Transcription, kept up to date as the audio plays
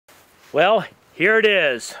Well, here it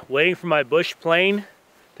is, waiting for my bush plane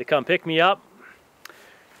to come pick me up.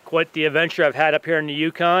 Quite the adventure I've had up here in the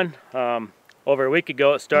Yukon. Over a week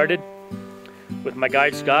ago it started with my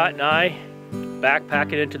guide Scott and I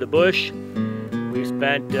backpacking into the bush. We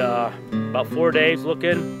spent about 4 days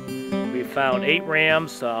looking. We found 8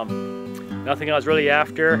 rams, nothing I was really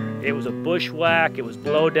after. It was a bushwhack, it was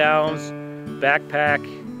blowdowns, backpack,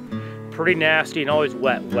 pretty nasty and always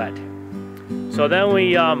wet. So then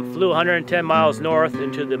we flew 110 miles north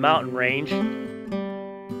into the mountain range. We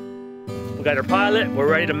got our pilot, we're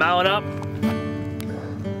ready to mount up,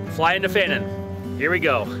 fly into Finland. Here we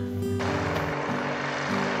go.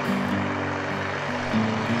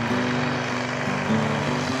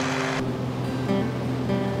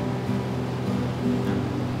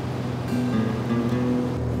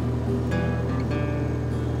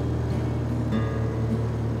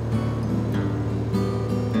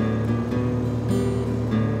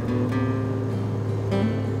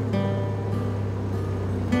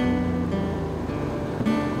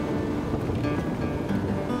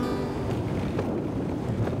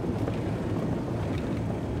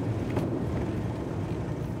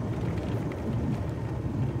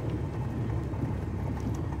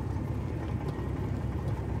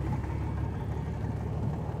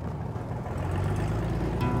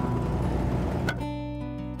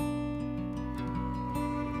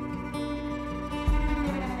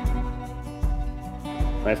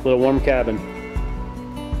 Nice little warm cabin.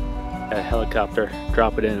 A helicopter,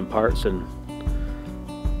 drop it in parts and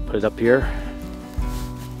put it up here.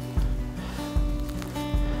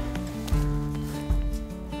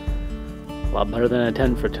 A lot better than a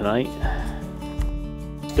tent for tonight.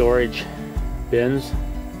 Storage bins,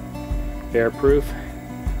 bear-proof.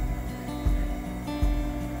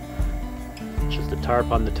 Just a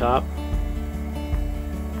tarp on the top.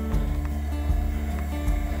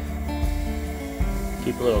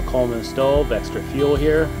 Keep a little Coleman stove, extra fuel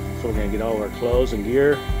here. So we're gonna get all of our clothes and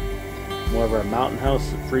gear. More of our mountain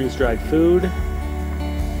house freeze-dried food.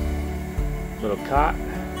 Little cot.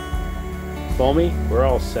 Foamy, we're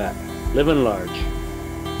all set. Living large.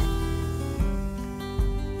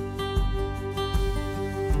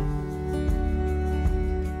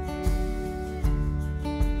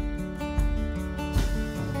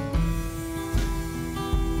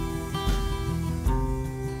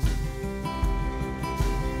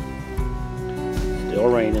 Still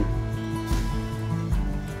raining.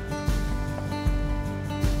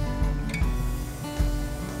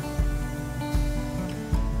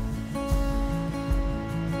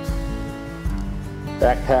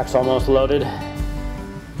 Backpack's almost loaded.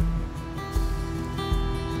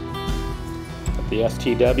 Got the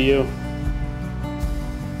STW,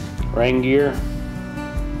 rain gear,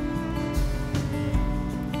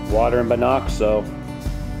 water and binocs, so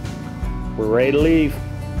we're ready to leave.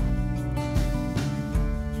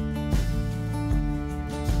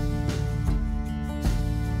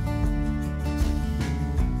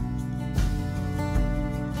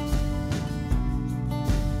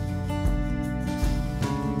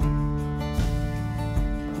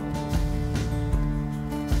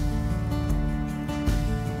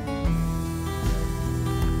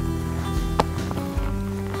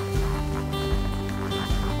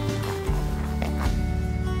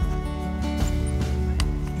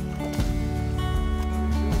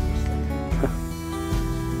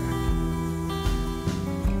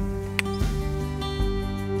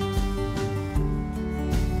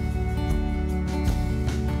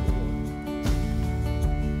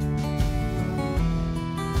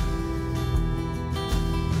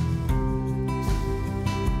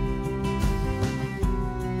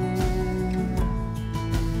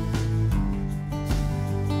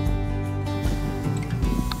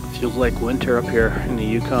 Feels like winter up here in the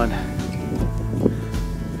Yukon.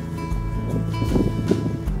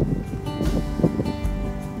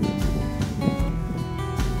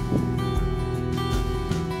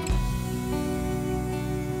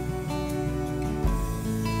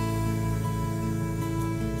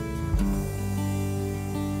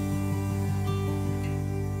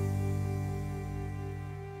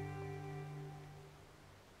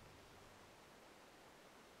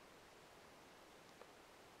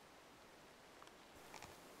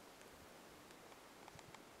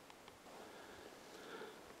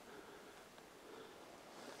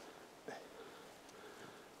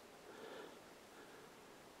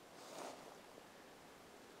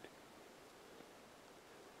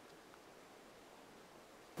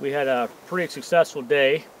 We had a pretty successful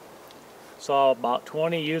day. Saw about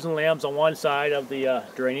 20 ewes and lambs on one side of the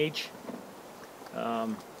drainage.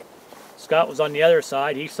 Scott was on the other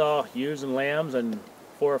side. He saw ewes and lambs and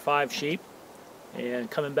 4 or 5 sheep.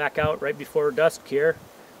 And coming back out right before dusk here,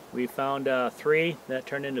 we found 3 that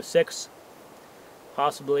turned into 6,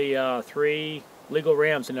 possibly 3 legal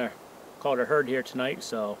rams in our called a herd here tonight.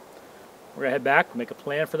 So we're gonna head back, make a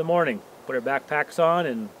plan for the morning, put our backpacks on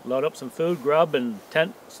and load up some food, grub, and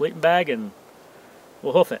tent, sleeping bag, and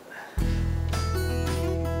we'll hoof it.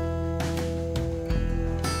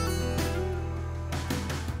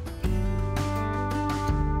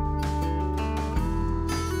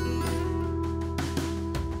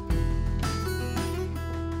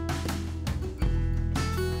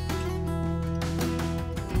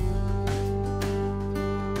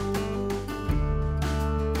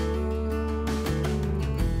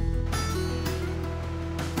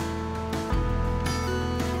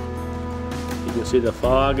 You can see the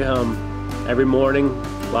fog every morning,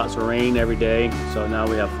 lots of rain every day, so now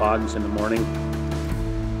we have fogs in the morning.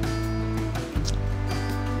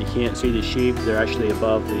 You can't see the sheep, they're actually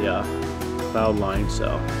above the cloud line, so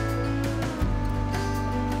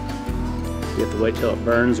you have to wait till it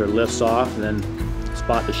burns or lifts off and then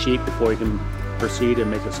spot the sheep before you can proceed and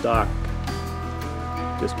make a stalk.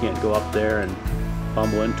 Just can't go up there and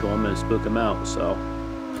bumble into them and spook them out. So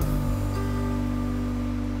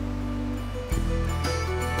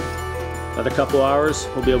another couple hours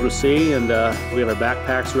we'll be able to see, and we have our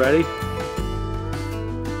backpacks ready.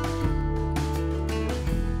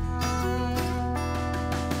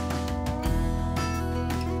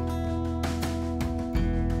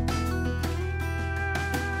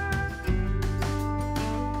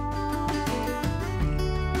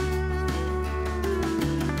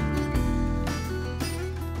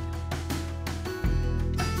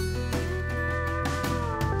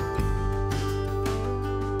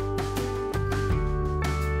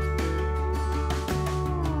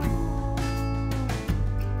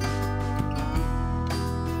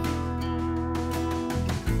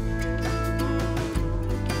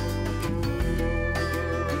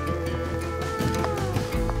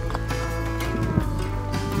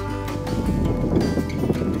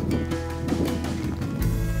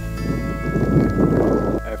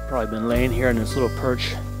 I've been laying here in this little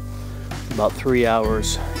perch for about 3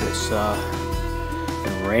 hours. It's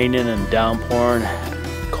been raining and downpouring,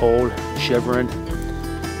 cold, shivering,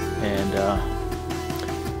 and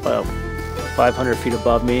about 500 feet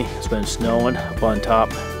above me it's been snowing up on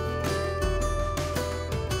top.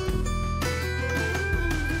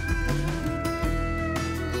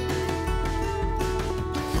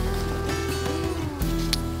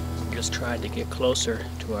 Just tried to get closer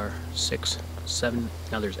to our 6, 7,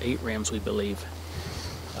 now there's 8 rams we believe.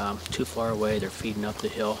 Too far away, they're feeding up the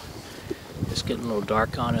hill. It's getting a little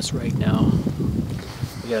dark on us right now.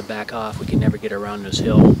 We gotta back off, we can never get around this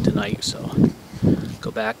hill tonight, so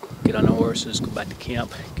go back, get on the horses, go back to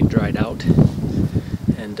camp, get dried out,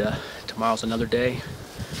 and tomorrow's another day.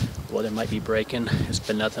 Weather might be breaking. It's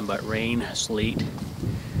been nothing but rain, sleet,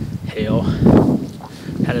 hail,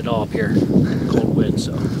 had it all up here, cold wind,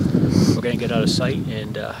 so we're gonna get out of sight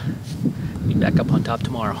and be back up on top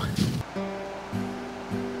tomorrow.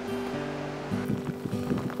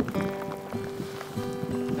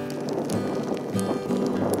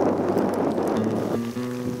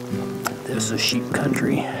 This is sheep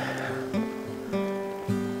country.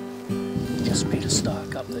 Just made a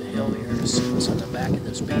stalk up the hill here to see what's on the back of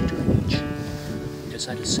this big drainage. We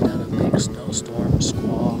decided to sit out a big snowstorm,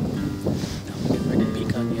 squall. Now we're getting ready to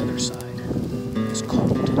peek on the other side. It's cold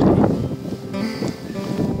today.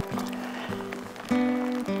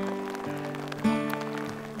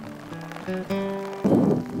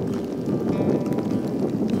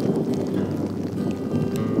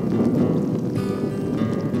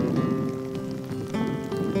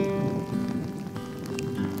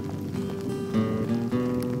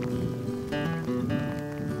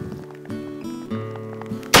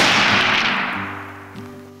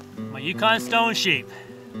 My Yukon stone sheep.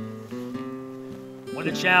 What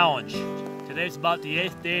a challenge. Today's about the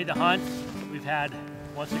 8th day of the hunt. We've had,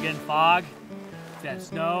 once again, fog. We've had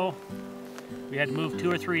snow. We had to move 2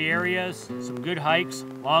 or 3 areas. Some good hikes,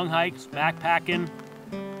 long hikes, backpacking.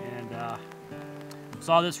 And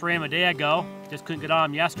saw this ram a day ago. Just couldn't get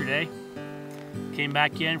on him yesterday. Came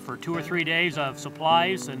back in for 2 or 3 days of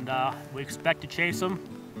supplies, and we expect to chase them.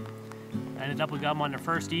 Ended up we got them on the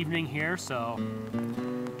first evening here, so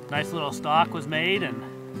nice little stalk was made, and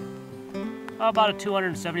about a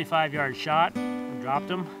 275-yard shot. We dropped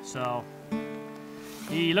him, so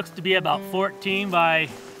he looks to be about 14 by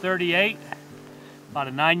 38, about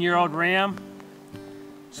a 9-year-old ram.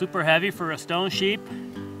 Super heavy for a stone sheep.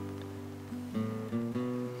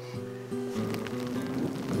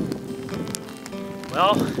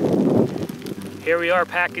 Well, Here we are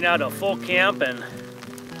packing out a full camp and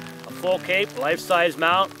a full cape, life-size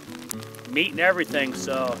mount, meat and everything.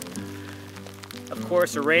 So of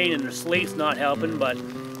course the rain and the sleet's not helping, but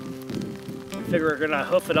we figure we're gonna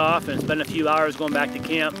hoof it off and spend a few hours going back to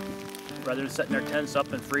camp rather than setting our tents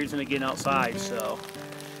up and freezing again outside. So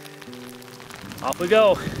off we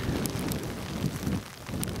go.